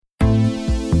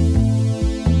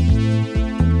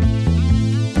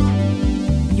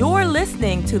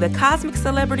listening to the Cosmic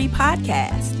Celebrity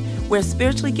Podcast, where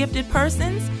spiritually gifted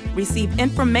persons receive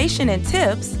information and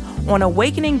tips on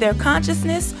awakening their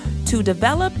consciousness to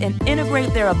develop and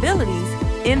integrate their abilities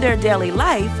in their daily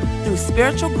life through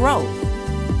spiritual growth.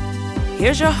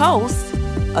 Here's your host,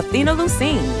 Athena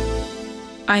Lucine.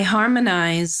 I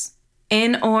harmonize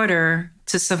in order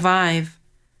to survive,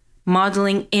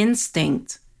 modeling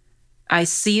instinct. I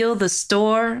seal the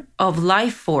store of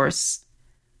life force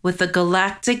with the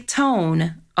galactic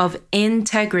tone of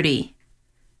integrity.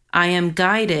 I am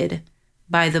guided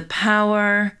by the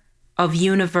power of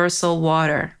universal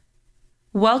water.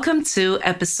 Welcome to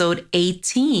episode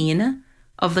 18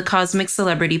 of the Cosmic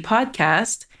Celebrity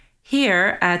Podcast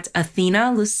here at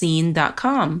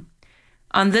athenalucine.com.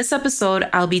 On this episode,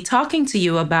 I'll be talking to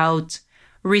you about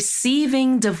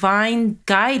receiving divine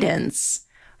guidance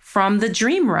from the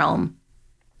dream realm.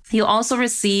 You'll also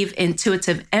receive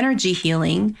intuitive energy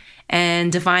healing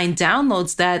and divine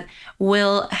downloads that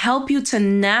will help you to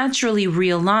naturally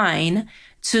realign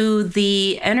to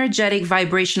the energetic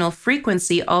vibrational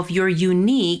frequency of your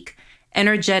unique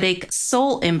energetic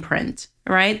soul imprint,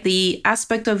 right? The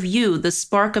aspect of you, the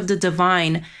spark of the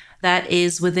divine that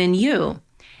is within you.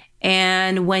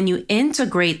 And when you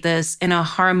integrate this in a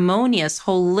harmonious,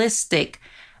 holistic,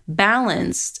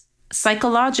 balanced,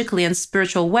 psychologically and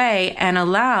spiritual way and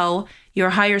allow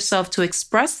your higher self to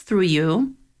express through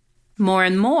you more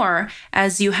and more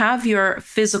as you have your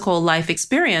physical life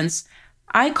experience,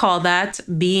 I call that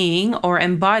being or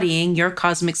embodying your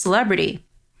cosmic celebrity.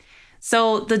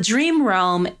 So the dream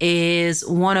realm is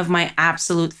one of my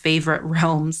absolute favorite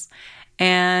realms.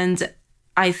 And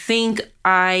I think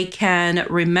I can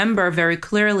remember very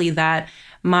clearly that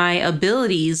my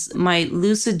abilities, my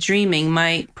lucid dreaming,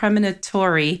 my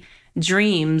premonitory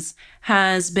dreams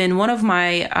has been one of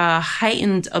my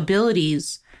heightened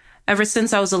abilities ever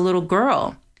since I was a little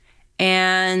girl.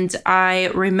 And I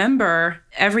remember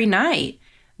every night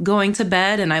going to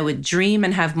bed and I would dream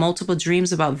and have multiple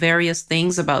dreams about various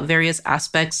things, about various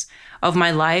aspects of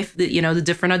my life, the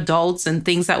different adults and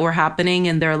things that were happening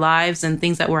in their lives and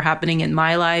things that were happening in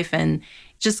my life, and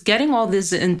just getting all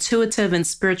these intuitive and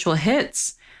spiritual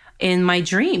hits in my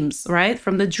dreams, right?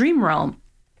 From the dream realm.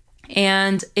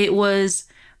 And it was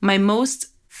my most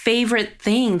favorite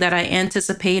thing that I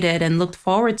anticipated and looked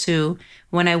forward to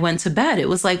when I went to bed. It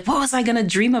was like, what was I going to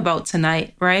dream about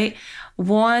tonight, right?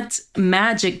 What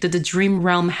magic did the dream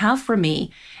realm have for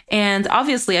me? And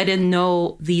obviously, I didn't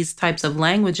know these types of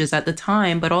languages at the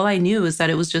time, but all I knew is that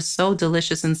it was just so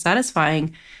delicious and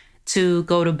satisfying to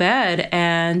go to bed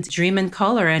and dream in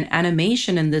color and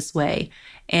animation in this way,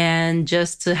 and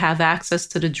just to have access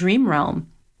to the dream realm.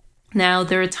 Now,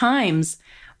 there are times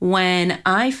when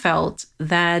I felt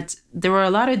that there were a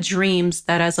lot of dreams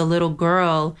that as a little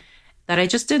girl that I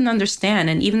just didn't understand.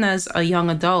 And even as a young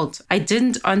adult, I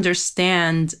didn't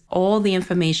understand all the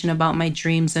information about my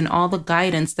dreams and all the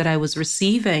guidance that I was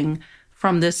receiving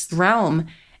from this realm.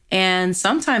 And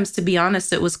sometimes, to be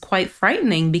honest, it was quite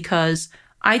frightening because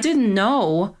I didn't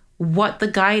know what the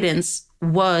guidance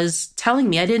was telling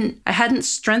me. I hadn't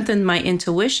strengthened my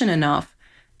intuition enough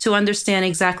to understand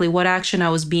exactly what action I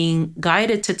was being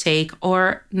guided to take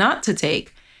or not to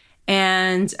take.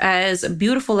 And as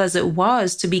beautiful as it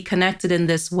was to be connected in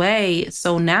this way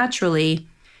so naturally,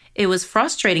 it was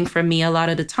frustrating for me a lot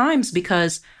of the times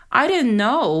because I didn't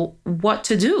know what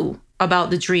to do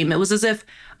about the dream. It was as if,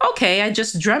 okay, I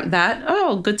just dreamt that.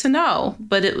 Oh, good to know.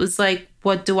 But it was like,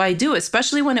 what do I do?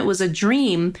 Especially when it was a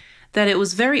dream that it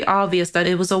was very obvious that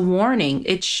it was a warning.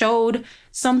 It showed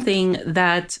something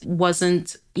that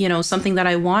wasn't, something that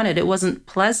I wanted. It wasn't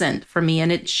pleasant for me.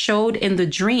 And it showed in the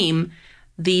dream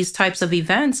these types of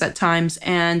events at times.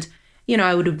 And,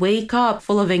 I would wake up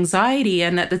full of anxiety.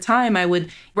 And at the time I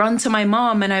would run to my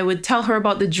mom and I would tell her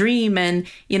about the dream. And,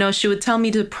 she would tell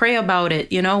me to pray about it,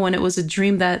 when it was a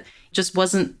dream that just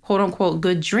wasn't quote unquote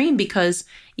good dream because,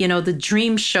 the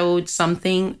dream showed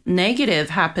something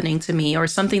negative happening to me or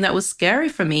something that was scary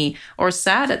for me or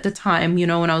sad at the time,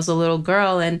 when I was a little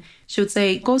girl. And she would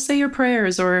say, go say your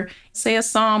prayers or say a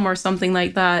psalm or something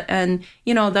like that. And,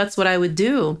 that's what I would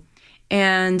do.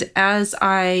 And as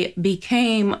I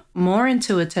became more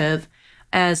intuitive,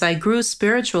 as I grew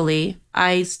spiritually,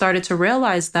 I started to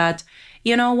realize that,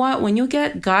 when you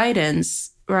get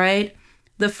guidance, right?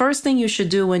 The first thing you should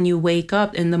do when you wake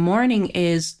up in the morning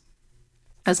is,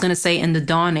 I was going to say in the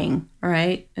dawning,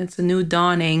 right? It's a new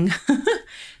dawning.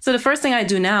 So the first thing I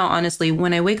do now, honestly,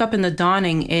 when I wake up in the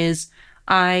dawning is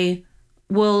I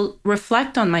will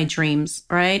reflect on my dreams,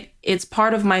 right? It's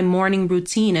part of my morning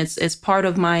routine. It's part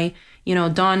of my,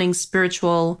 dawning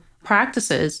spiritual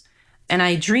practices. and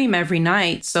I dream every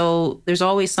night. So there's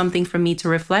always something for me to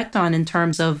reflect on in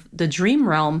terms of the dream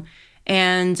realm.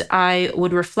 And I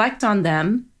would reflect on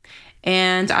them,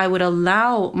 and I would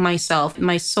allow myself,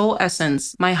 my soul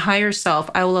essence, my higher self,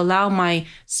 I will allow my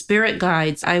spirit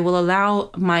guides, I will allow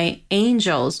my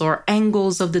angels or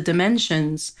angles of the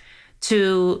dimensions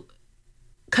to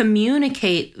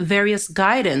communicate various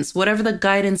guidance, whatever the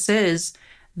guidance is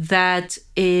that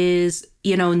is,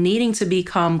 needing to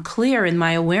become clear in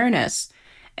my awareness.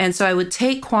 And so I would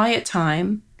take quiet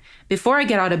time before I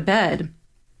get out of bed,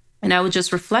 and I would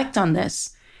just reflect on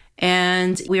this.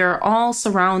 And we are all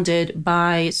surrounded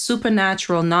by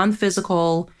supernatural,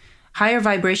 non-physical, higher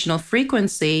vibrational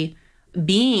frequency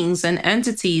beings and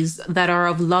entities that are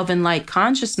of love and light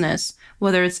consciousness,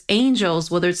 whether it's angels,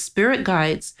 whether it's spirit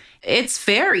guides, it's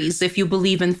fairies if you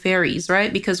believe in fairies,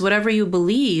 right? Because whatever you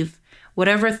believe,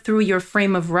 whatever through your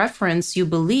frame of reference you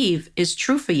believe is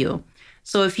true for you.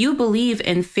 So if you believe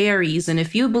in fairies and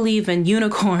if you believe in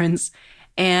unicorns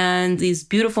and these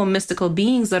beautiful mystical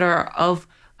beings that are of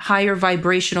higher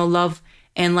vibrational love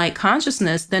and light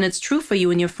consciousness, then it's true for you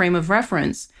in your frame of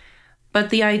reference. But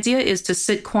the idea is to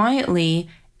sit quietly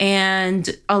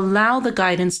and allow the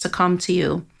guidance to come to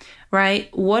you, right?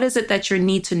 What is it that you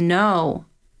need to know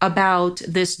about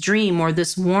this dream or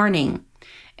this warning?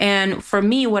 And for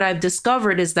me, what I've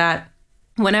discovered is that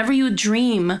whenever you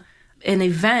dream an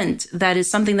event that is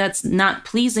something that's not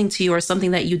pleasing to you or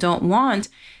something that you don't want,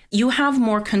 you have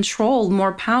more control,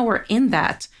 more power in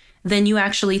that than you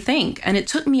actually think. And it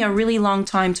took me a really long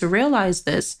time to realize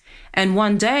this. And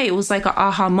one day it was like an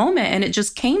aha moment, and it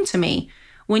just came to me.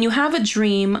 When you have a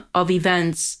dream of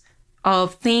events,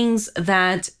 of things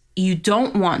that you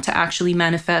don't want to actually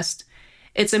manifest,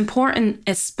 it's important,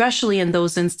 especially in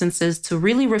those instances, to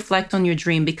really reflect on your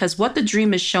dream, because what the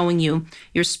dream is showing you,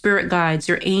 your spirit guides,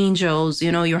 your angels,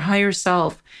 your higher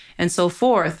self, and so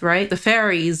forth, right? The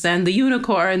fairies and the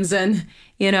unicorns and,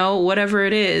 whatever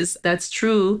it is that's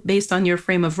true based on your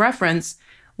frame of reference,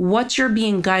 what you're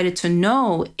being guided to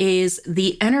know is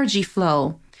the energy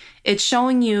flow. It's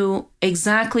showing you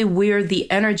exactly where the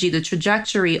energy, the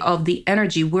trajectory of the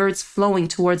energy, where it's flowing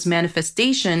towards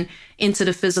manifestation into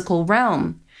the physical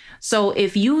realm. So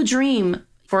if you dream,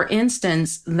 for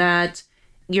instance, that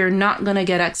you're not going to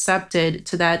get accepted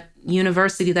to that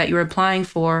university that you're applying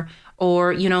for,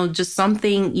 or, just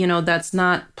something, that's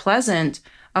not pleasant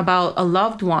about a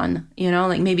loved one,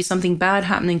 like maybe something bad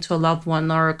happening to a loved one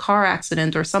or a car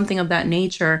accident or something of that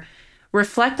nature,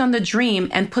 reflect on the dream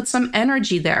and put some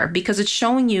energy there, because it's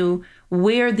showing you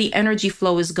where the energy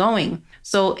flow is going.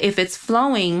 So if it's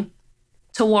flowing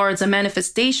towards a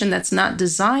manifestation that's not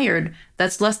desired,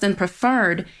 that's less than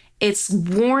preferred, it's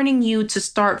warning you to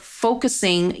start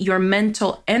focusing your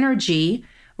mental energy,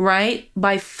 right?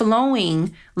 By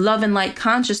flowing love and light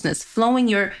consciousness, flowing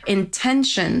your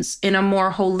intentions in a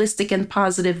more holistic and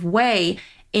positive way,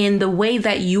 in the way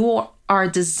that you are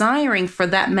desiring for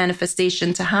that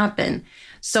manifestation to happen.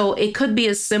 So it could be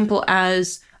as simple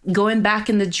as going back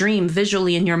in the dream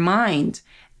visually in your mind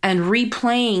and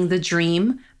replaying the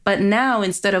dream. But now,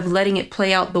 instead of letting it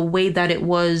play out the way that it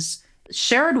was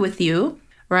shared with you,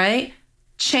 right?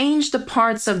 Change the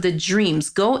parts of the dreams.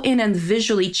 Go in and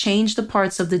visually change the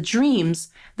parts of the dreams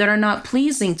that are not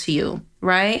pleasing to you,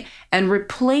 right? And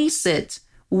replace it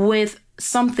with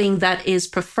something that is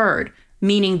preferred,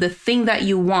 meaning the thing that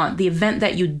you want, the event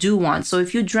that you do want. So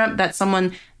if you dreamt that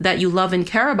someone that you love and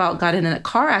care about got in a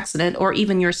car accident, or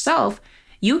even yourself,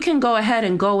 you can go ahead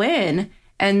and go in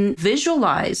and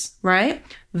visualize, right?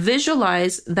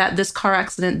 Visualize that this car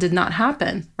accident did not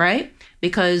happen, right?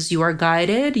 Because you are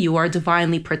guided, you are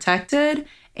divinely protected,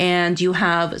 and you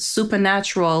have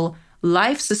supernatural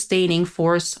life-sustaining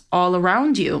force all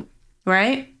around you,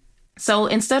 right? So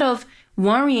instead of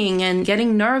worrying and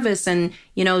getting nervous and,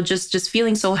 just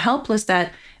feeling so helpless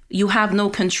that you have no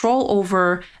control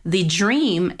over the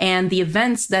dream and the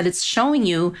events that it's showing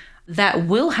you that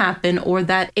will happen or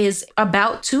that is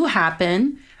about to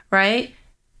happen, right?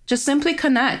 Just simply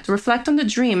connect, reflect on the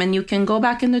dream, and you can go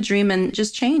back in the dream and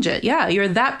just change it. Yeah, you're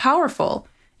that powerful.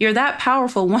 You're that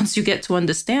powerful once you get to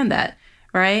understand that,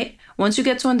 right? Once you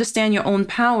get to understand your own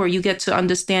power, you get to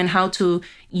understand how to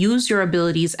use your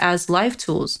abilities as life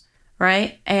tools,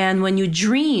 right? And when you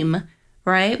dream,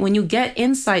 right, when you get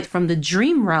insight from the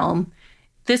dream realm,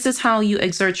 this is how you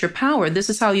exert your power. This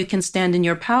is how you can stand in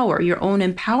your power, your own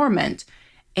empowerment.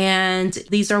 And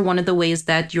these are one of the ways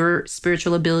that your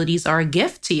spiritual abilities are a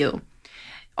gift to you.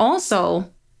 Also,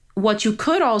 what you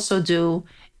could also do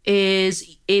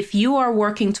is, if you are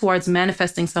working towards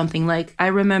manifesting something, like I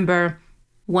remember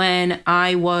when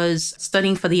I was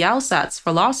studying for the LSATs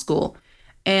for law school,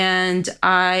 and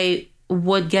I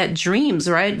would get dreams,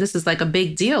 right? This is like a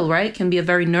big deal, right? It can be a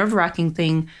very nerve-wracking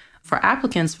thing for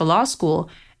applicants for law school.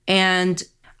 And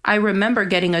I remember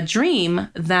getting a dream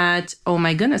that, oh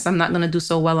my goodness, I'm not going to do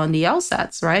so well on the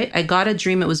LSATs, right? I got a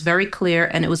dream. It was very clear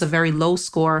and it was a very low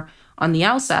score on the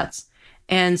LSATs.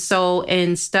 And so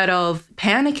instead of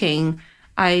panicking,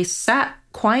 I sat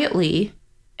quietly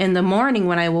in the morning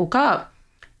when I woke up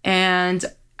and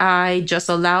I just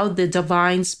allowed the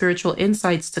divine spiritual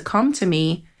insights to come to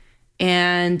me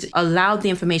and allowed the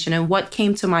information. And what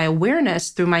came to my awareness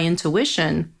through my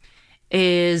intuition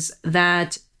is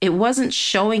that it wasn't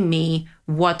showing me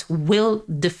what will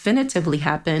definitively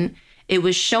happen. It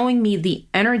was showing me the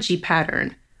energy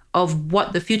pattern of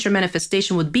what the future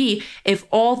manifestation would be if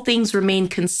all things remain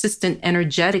consistent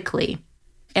energetically.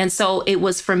 And so it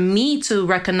was for me to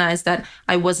recognize that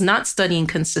I was not studying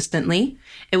consistently.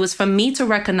 It was for me to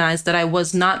recognize that I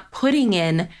was not putting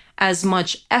in as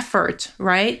much effort,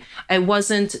 right? I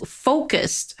wasn't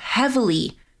focused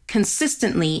heavily,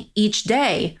 consistently each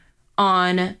day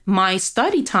on my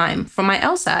study time for my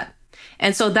LSAT.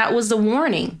 And so that was the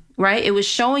warning, right? It was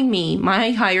showing me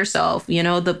my higher self,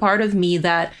 the part of me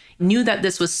that knew that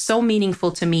this was so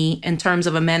meaningful to me in terms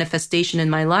of a manifestation in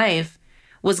my life,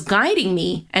 was guiding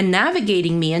me and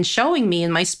navigating me and showing me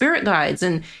in my spirit guides.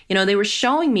 And, they were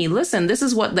showing me, listen, this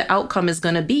is what the outcome is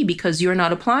going to be because you're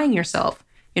not applying yourself.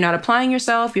 You're not applying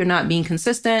yourself. You're not being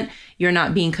consistent. You're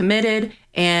not being committed.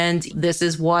 And this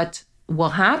is what will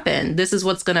happen. This is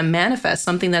what's going to manifest,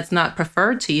 something that's not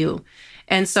preferred to you.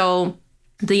 And so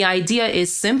the idea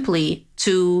is simply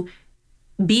to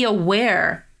be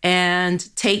aware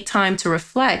and take time to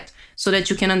reflect so that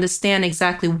you can understand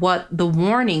exactly what the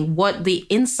warning, what the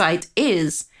insight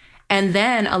is, and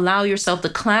then allow yourself the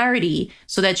clarity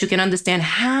so that you can understand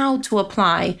how to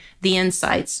apply the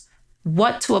insights,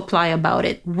 what to apply about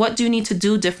it, what do you need to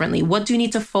do differently, what do you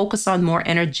need to focus on more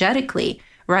energetically,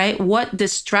 right? What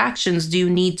distractions do you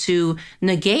need to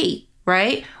negate,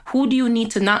 right? Who do you need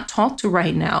to not talk to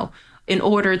right now in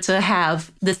order to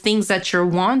have the things that you're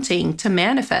wanting to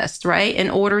manifest, right? In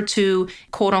order to,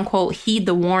 quote unquote, heed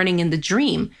the warning in the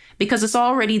dream, because it's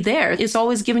already there. It's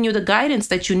always giving you the guidance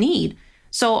that you need.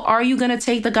 So are you going to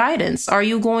take the guidance? Are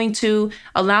you going to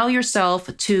allow yourself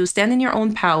to stand in your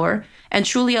own power and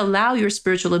truly allow your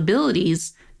spiritual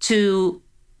abilities to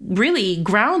really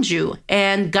ground you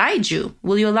and guide you?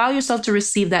 Will you allow yourself to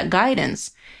receive that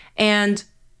guidance? And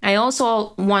I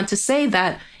also want to say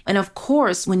that, and of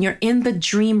course, when you're in the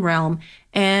dream realm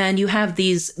and you have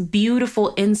these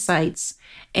beautiful insights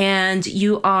and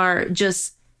you are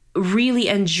just really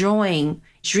enjoying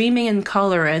dreaming in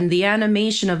color and the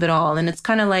animation of it all, and it's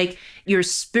kind of like your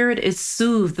spirit is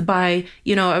soothed by,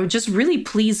 a just really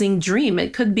pleasing dream.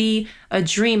 It could be a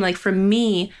dream, like for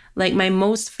me, like my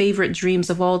most favorite dreams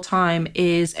of all time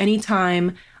is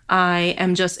anytime I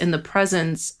am just in the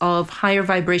presence of higher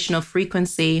vibrational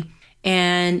frequency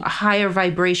and a higher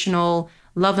vibrational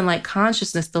love and light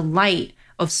consciousness. The light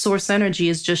of source energy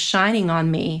is just shining on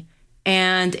me.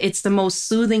 And it's the most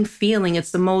soothing feeling.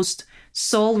 It's the most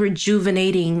soul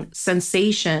rejuvenating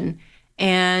sensation.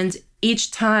 And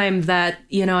each time that,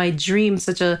 I dream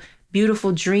such a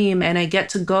beautiful dream and I get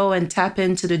to go and tap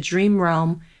into the dream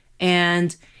realm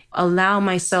and allow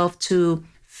myself to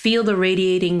feel the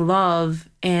radiating love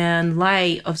and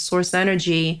light of source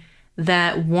energy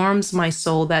that warms my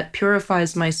soul, that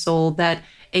purifies my soul, that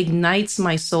ignites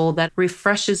my soul, that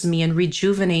refreshes me and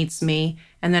rejuvenates me.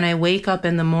 And then I wake up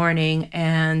in the morning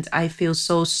and I feel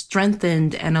so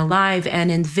strengthened and alive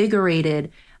and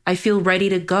invigorated. I feel ready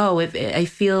to go. I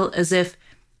feel as if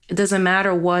it doesn't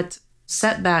matter what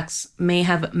setbacks may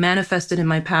have manifested in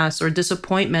my past or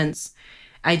disappointments.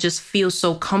 I just feel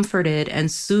so comforted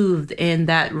and soothed in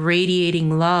that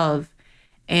radiating love.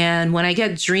 And when I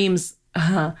get dreams,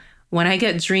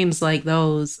 like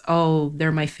those, oh,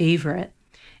 they're my favorite.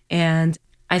 And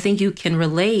I think you can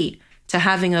relate to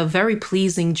having a very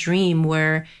pleasing dream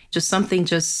where just something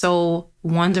just so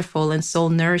wonderful and soul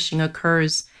nourishing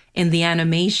occurs in the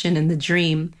animation in the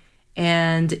dream.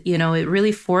 And, it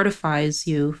really fortifies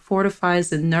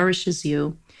and nourishes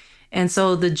you. And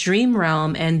so the dream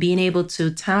realm and being able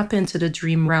to tap into the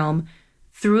dream realm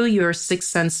through your sixth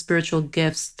sense spiritual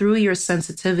gifts, through your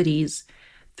sensitivities,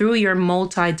 through your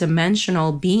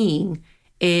multi-dimensional being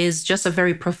is just a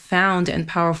very profound and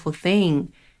powerful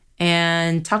thing.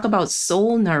 And talk about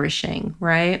soul nourishing,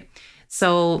 right?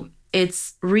 So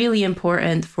it's really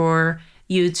important for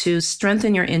you to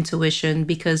strengthen your intuition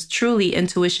because truly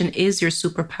intuition is your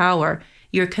superpower,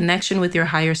 your connection with your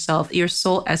higher self, your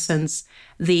soul essence,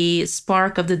 the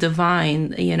spark of the divine,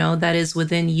 that is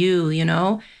within you,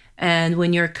 And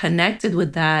when you're connected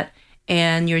with that,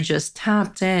 and you're just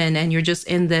tapped in and you're just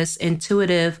in this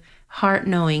intuitive,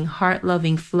 heart-knowing,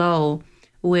 heart-loving flow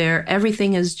where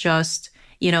everything is just,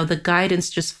 the guidance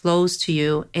just flows to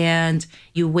you and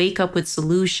you wake up with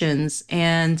solutions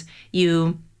and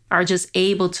you are just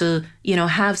able to,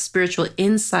 have spiritual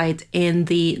insight in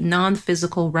the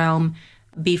non-physical realm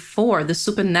before the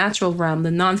supernatural realm,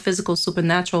 the non-physical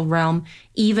supernatural realm,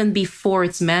 even before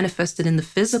it's manifested in the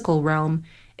physical realm.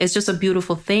 It's just a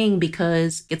beautiful thing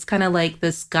because it's kind of like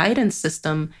this guidance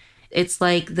system. It's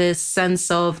like this sense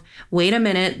of, wait a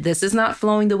minute, this is not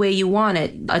flowing the way you want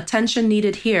it. Attention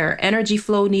needed here, energy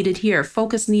flow needed here,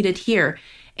 focus needed here.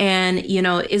 And,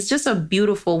 it's just a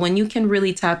beautiful, when you can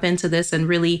really tap into this and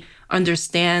really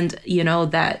understand,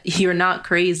 that you're not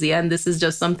crazy. And this is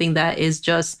just something that is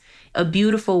just a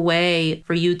beautiful way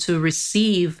for you to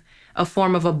receive a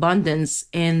form of abundance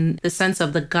in the sense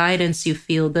of the guidance you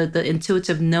feel, the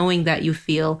intuitive knowing that you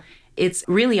feel. It's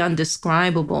really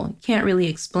undescribable. You can't really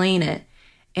explain it.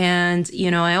 And,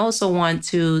 I also want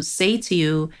to say to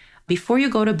you, before you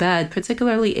go to bed,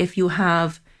 particularly if you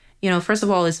have, first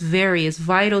of all, it's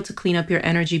vital to clean up your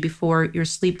energy before your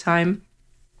sleep time.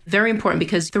 Very important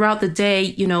because throughout the day,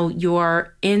 you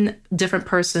are in different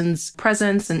person's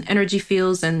presence and energy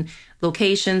fields and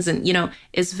locations. And,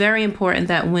 it's very important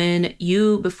that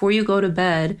before you go to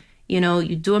bed,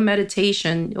 you do a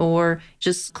meditation or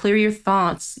just clear your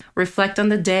thoughts, reflect on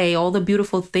the day, all the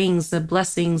beautiful things, the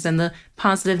blessings and the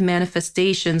positive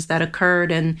manifestations that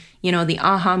occurred and, the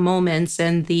aha moments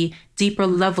and the deeper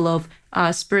level of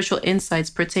spiritual insights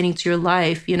pertaining to your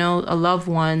life, a loved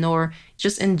one, or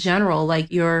just in general,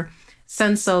 like your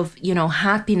sense of,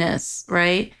 happiness,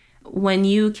 right? When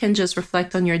you can just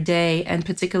reflect on your day and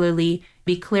particularly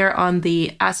be clear on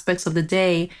the aspects of the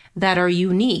day that are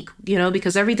unique,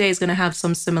 because every day is going to have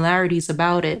some similarities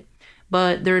about it,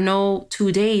 but there are no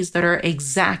 2 days that are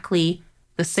exactly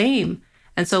the same.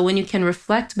 And so when you can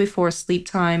reflect before sleep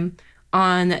time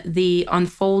on the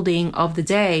unfolding of the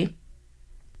day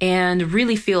and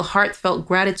really feel heartfelt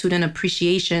gratitude and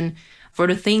appreciation for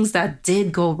the things that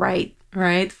did go right,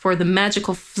 for the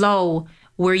magical flow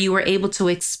where you were able to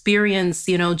experience,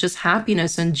 just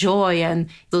happiness and joy and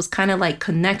those kind of like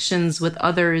connections with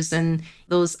others and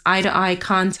those eye-to-eye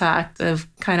contact of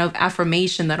kind of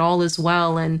affirmation that all is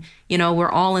well. And, we're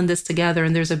all in this together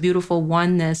and there's a beautiful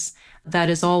oneness that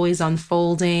is always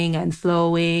unfolding and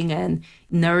flowing and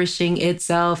nourishing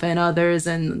itself and others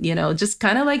and, just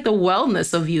kind of like the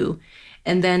wellness of you.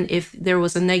 And then if there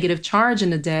was a negative charge in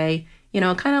the day,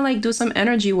 kind of like do some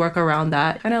energy work around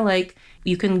that, kind of like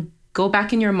you can go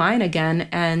back in your mind again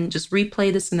and just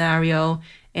replay the scenario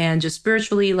and just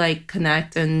spiritually like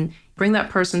connect and bring that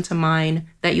person to mind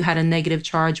that you had a negative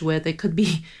charge with. It could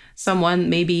be someone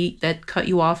maybe that cut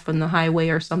you off on the highway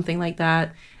or something like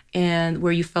that. And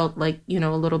where you felt like, a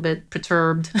little bit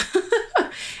perturbed,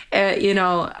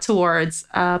 towards,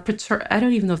 I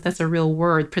don't even know if that's a real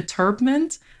word,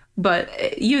 perturbment.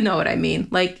 But you know what I mean?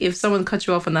 Like if someone cut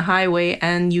you off on the highway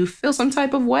and you feel some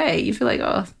type of way, you feel like,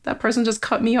 oh, that person just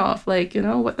cut me off. Like,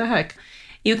 what the heck?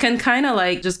 You can kind of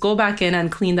like just go back in and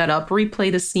clean that up,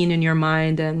 replay the scene in your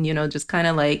mind and, just kind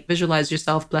of like visualize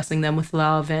yourself blessing them with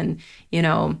love and,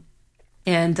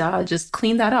 just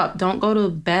clean that up. Don't go to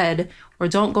bed or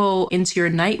don't go into your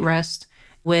night rest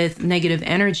with negative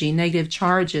energy, negative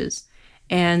charges.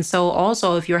 And so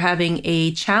also if you're having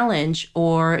a challenge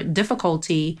or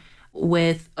difficulty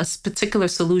with a particular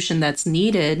solution that's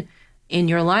needed in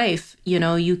your life,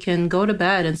 you can go to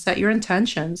bed and set your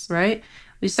intentions, right?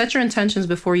 You set your intentions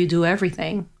before you do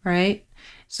everything, right?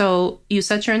 So you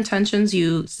set your intentions,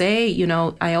 you say,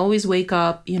 I always wake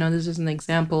up, this is an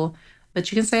example, but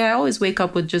you can say, I always wake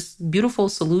up with just beautiful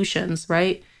solutions,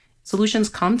 right? Solutions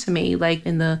come to me like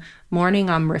in the morning,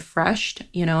 I'm refreshed,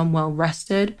 I'm well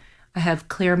rested. I have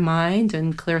clear mind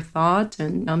and clear thought,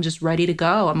 and I'm just ready to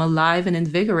go. I'm alive and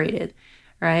invigorated,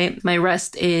 right? My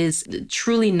rest is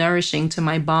truly nourishing to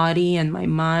my body and my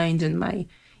mind and my,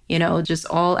 just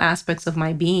all aspects of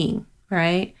my being,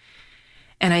 right?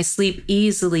 And I sleep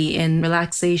easily in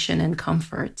relaxation and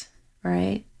comfort,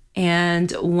 right?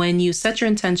 And when you set your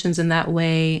intentions in that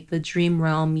way, the dream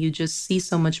realm, you just see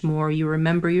so much more. You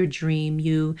remember your dream.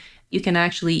 You can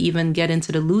actually even get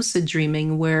into the lucid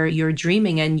dreaming where you're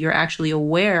dreaming and you're actually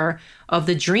aware of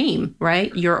the dream,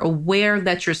 right? You're aware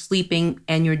that you're sleeping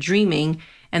and you're dreaming.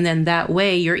 And then that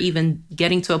way you're even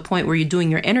getting to a point where you're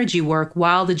doing your energy work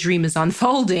while the dream is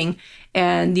unfolding.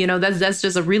 And, that's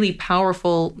just a really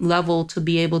powerful level to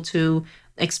be able to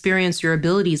experience your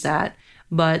abilities at.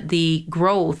 But the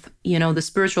growth, the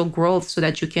spiritual growth so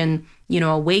that you can,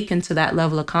 awaken to that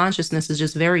level of consciousness is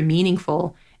just very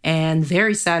meaningful and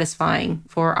very satisfying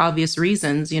for obvious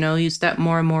reasons. You step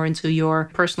more and more into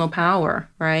your personal power,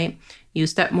 right? You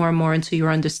step more and more into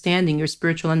your understanding, your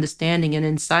spiritual understanding and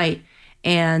insight,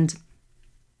 and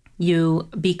you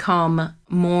become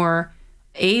more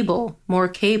able, more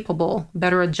capable,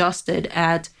 better adjusted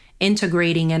at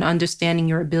integrating and understanding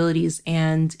your abilities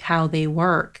and how they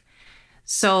work.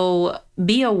 So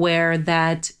be aware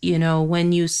that,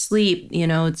 when you sleep,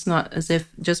 it's not as if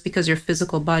just because your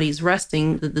physical body is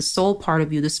resting, the soul part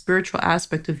of you, the spiritual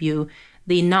aspect of you,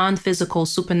 the non-physical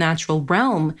supernatural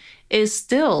realm is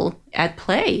still at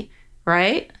play,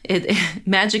 right?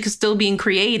 Magic is still being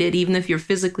created, even if you're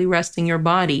physically resting your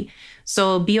body.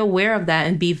 So be aware of that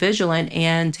and be vigilant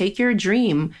and take your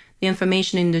dream, the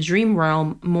information in the dream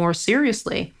realm, more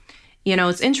seriously.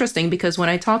 It's interesting because when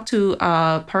I talk to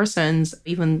persons,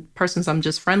 even persons I'm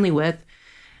just friendly with,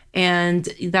 and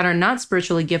that are not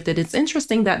spiritually gifted, it's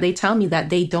interesting that they tell me that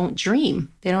they don't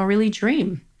dream. They don't really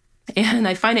dream. And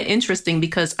I find it interesting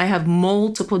because I have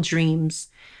multiple dreams,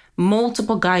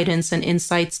 multiple guidance and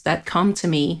insights that come to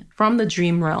me from the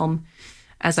dream realm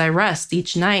as I rest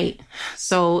each night.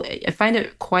 So I find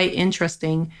it quite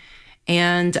interesting.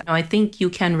 And I think you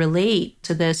can relate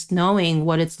to this knowing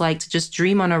what it's like to just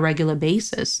dream on a regular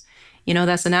basis.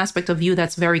 That's an aspect of you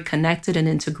that's very connected and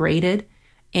integrated.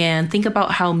 And think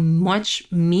about how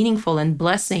much meaningful and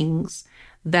blessings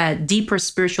that deeper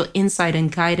spiritual insight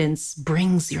and guidance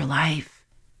brings your life,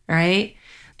 right?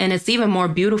 And it's even more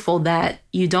beautiful that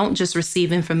you don't just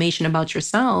receive information about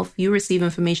yourself, you receive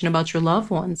information about your loved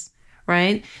ones,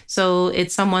 right? So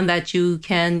it's someone that you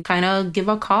can kind of give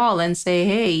a call and say,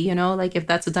 hey, if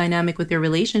that's a dynamic with your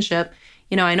relationship,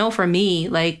 I know for me,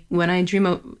 when I dream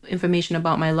of information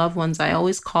about my loved ones, I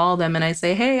always call them and I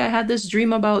say, hey, I had this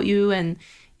dream about you and,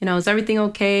 is everything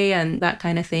okay? And that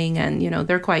kind of thing. And,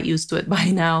 they're quite used to it by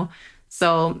now.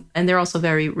 So, and they're also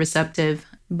very receptive.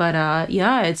 But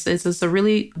it's a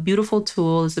really beautiful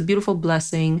tool. It's a beautiful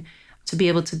blessing to be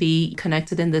able to be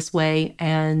connected in this way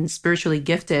and spiritually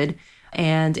gifted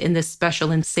and in this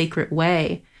special and sacred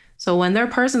way. So when there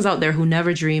are persons out there who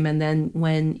never dream, and then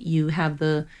when you have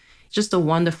just a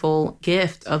wonderful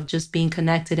gift of just being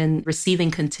connected and receiving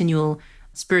continual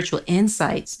spiritual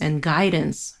insights and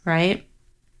guidance, right?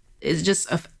 It's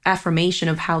just an affirmation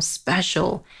of how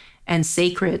special and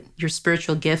sacred your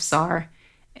spiritual gifts are.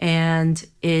 And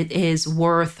it is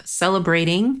worth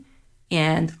celebrating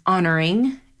and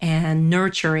honoring and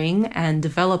nurturing and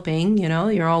developing.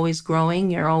 You're always growing,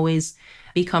 you're always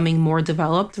becoming more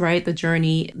developed, right? The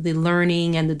journey, the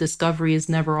learning and the discovery is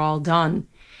never all done.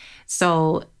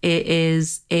 So it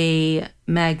is a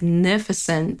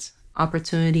magnificent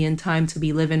opportunity and time to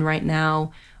be living right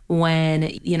now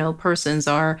when, persons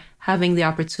are having the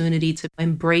opportunity to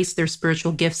embrace their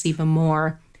spiritual gifts even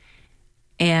more.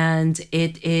 And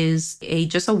it is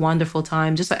just a wonderful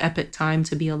time, just an epic time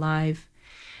to be alive.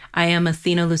 I am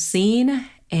Athena Lucene,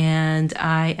 and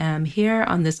I am here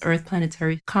on this Earth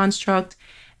planetary construct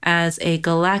as a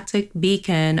galactic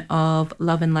beacon of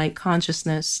love and light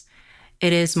consciousness.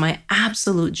 It is my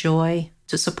absolute joy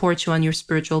to support you on your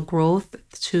spiritual growth,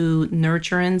 to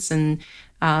nurturance and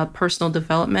personal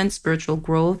development, spiritual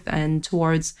growth, and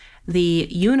towards the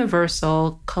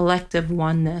universal collective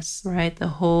oneness, right? The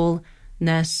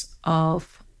wholeness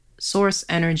of source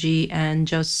energy and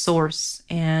just source,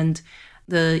 and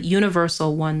the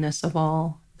universal oneness of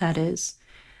all that is.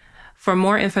 For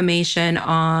more information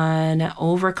on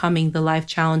overcoming the life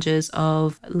challenges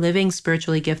of living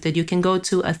spiritually gifted, you can go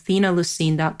to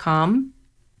athenalucene.com,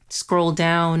 scroll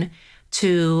down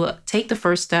to take the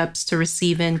first steps to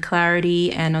receiving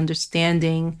clarity and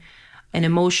understanding and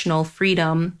emotional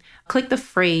freedom. Click the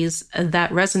phrase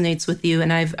that resonates with you,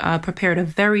 and I've prepared a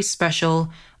very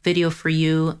special video for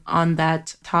you on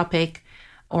that topic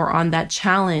or on that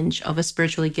challenge of a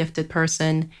spiritually gifted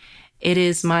person. It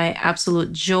is my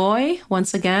absolute joy.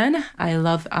 Once again, I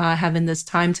love having this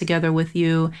time together with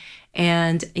you.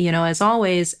 And, as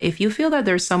always, if you feel that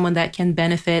there's someone that can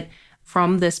benefit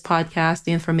from this podcast,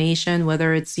 the information,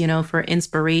 whether it's, for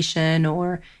inspiration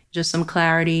or just some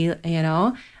clarity,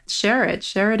 share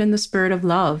it in the spirit of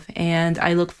love. And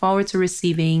I look forward to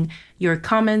receiving your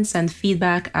comments and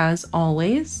feedback as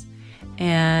always.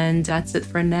 And that's it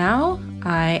for now.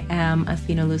 I am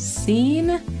Athena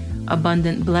Lucene.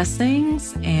 Abundant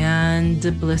blessings and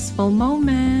blissful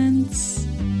moments.